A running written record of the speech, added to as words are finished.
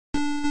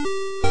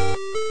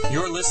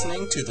You're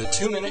listening to the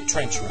 2-Minute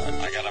Trench Run.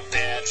 I got a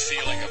bad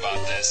feeling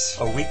about this.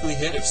 A weekly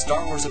hit of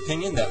Star Wars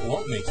opinion that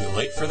won't make you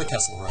late for the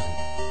Kessel Run.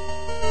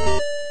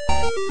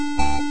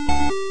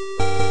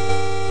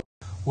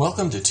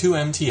 Welcome to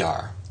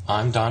 2MTR.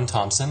 I'm Don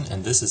Thompson,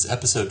 and this is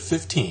episode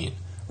 15,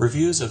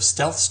 Reviews of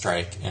Stealth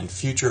Strike and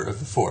Future of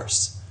the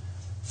Force,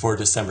 for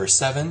December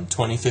 7,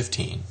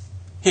 2015.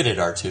 Hit it,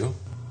 R2.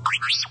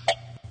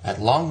 At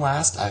long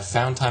last, I've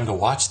found time to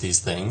watch these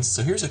things,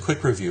 so here's a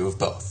quick review of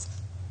both.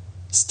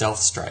 Stealth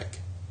Strike.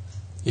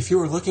 If you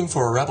were looking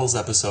for a Rebels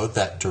episode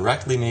that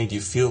directly made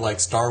you feel like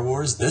Star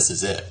Wars, this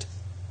is it.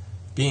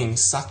 Being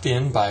sucked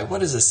in by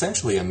what is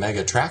essentially a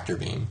mega tractor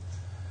beam,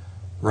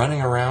 running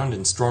around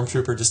in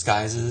stormtrooper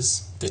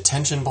disguises,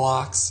 detention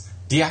blocks,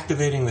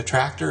 deactivating the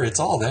tractor, it's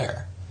all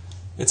there.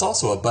 It's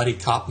also a buddy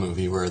cop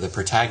movie where the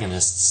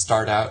protagonists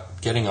start out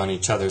getting on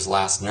each other's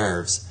last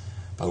nerves,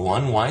 but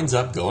one winds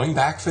up going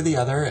back for the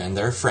other and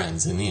they're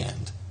friends in the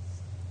end.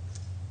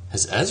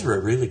 Has Ezra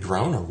really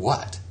grown or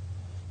what?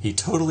 He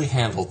totally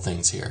handled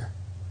things here.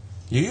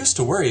 You used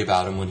to worry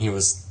about him when he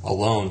was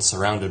alone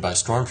surrounded by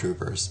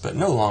stormtroopers, but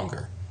no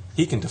longer.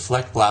 He can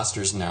deflect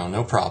blasters now,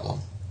 no problem.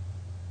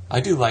 I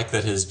do like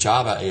that his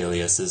Jabba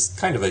alias is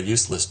kind of a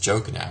useless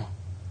joke now.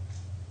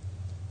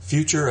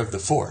 Future of the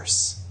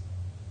Force.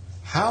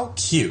 How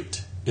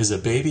cute is a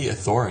baby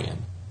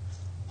Ithorian?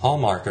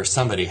 Hallmark or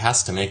somebody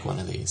has to make one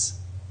of these.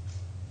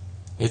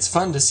 It's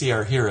fun to see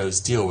our heroes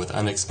deal with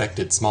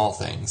unexpected small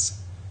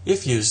things,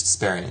 if used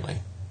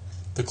sparingly.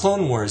 The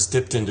Clone Wars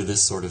dipped into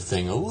this sort of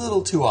thing a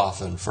little too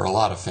often for a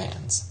lot of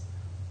fans.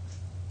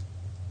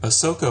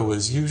 Ahsoka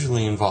was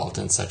usually involved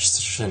in such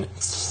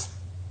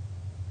shenanigans,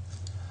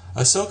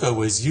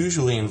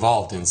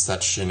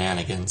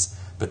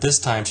 but this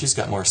time she's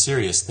got more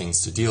serious things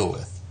to deal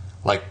with,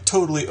 like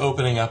totally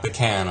opening up a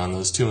can on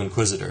those two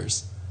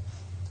Inquisitors.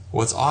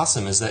 What's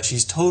awesome is that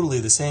she's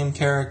totally the same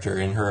character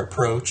in her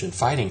approach and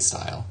fighting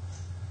style,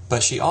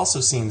 but she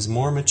also seems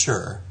more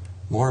mature,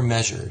 more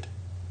measured.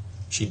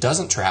 She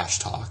doesn't trash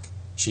talk,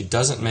 she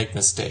doesn't make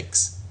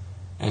mistakes,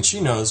 and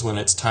she knows when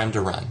it's time to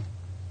run.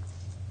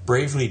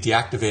 Bravely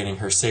deactivating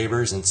her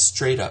sabers and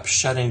straight up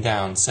shutting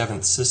down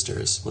Seventh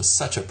Sisters was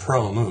such a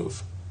pro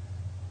move.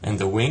 And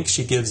the wink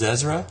she gives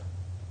Ezra?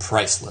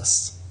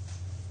 Priceless.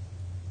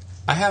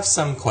 I have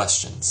some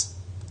questions.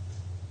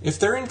 If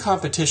they're in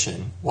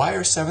competition, why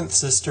are Seventh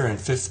Sister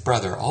and Fifth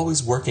Brother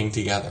always working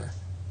together?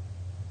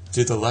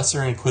 Do the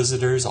Lesser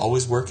Inquisitors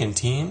always work in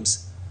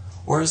teams?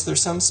 Or is there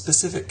some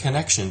specific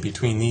connection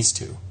between these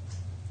two?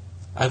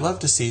 I'd love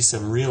to see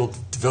some real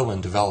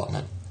villain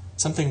development,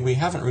 something we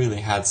haven't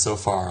really had so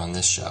far on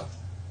this show.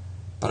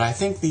 But I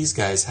think these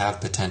guys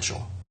have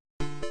potential.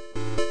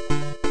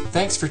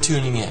 Thanks for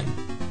tuning in.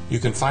 You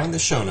can find the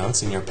show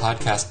notes in your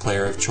podcast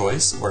player of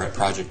choice or at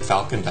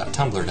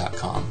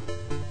projectfalcon.tumblr.com.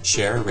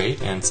 Share,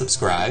 rate, and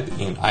subscribe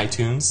in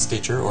iTunes,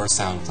 Stitcher, or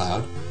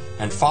SoundCloud,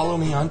 and follow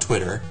me on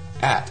Twitter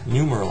at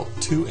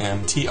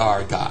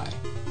 @2MTRGuy.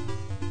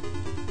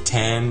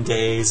 10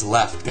 days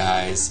left,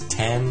 guys.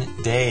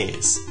 10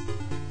 days.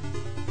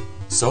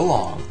 So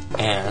long,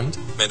 and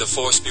may the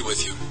Force be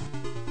with you.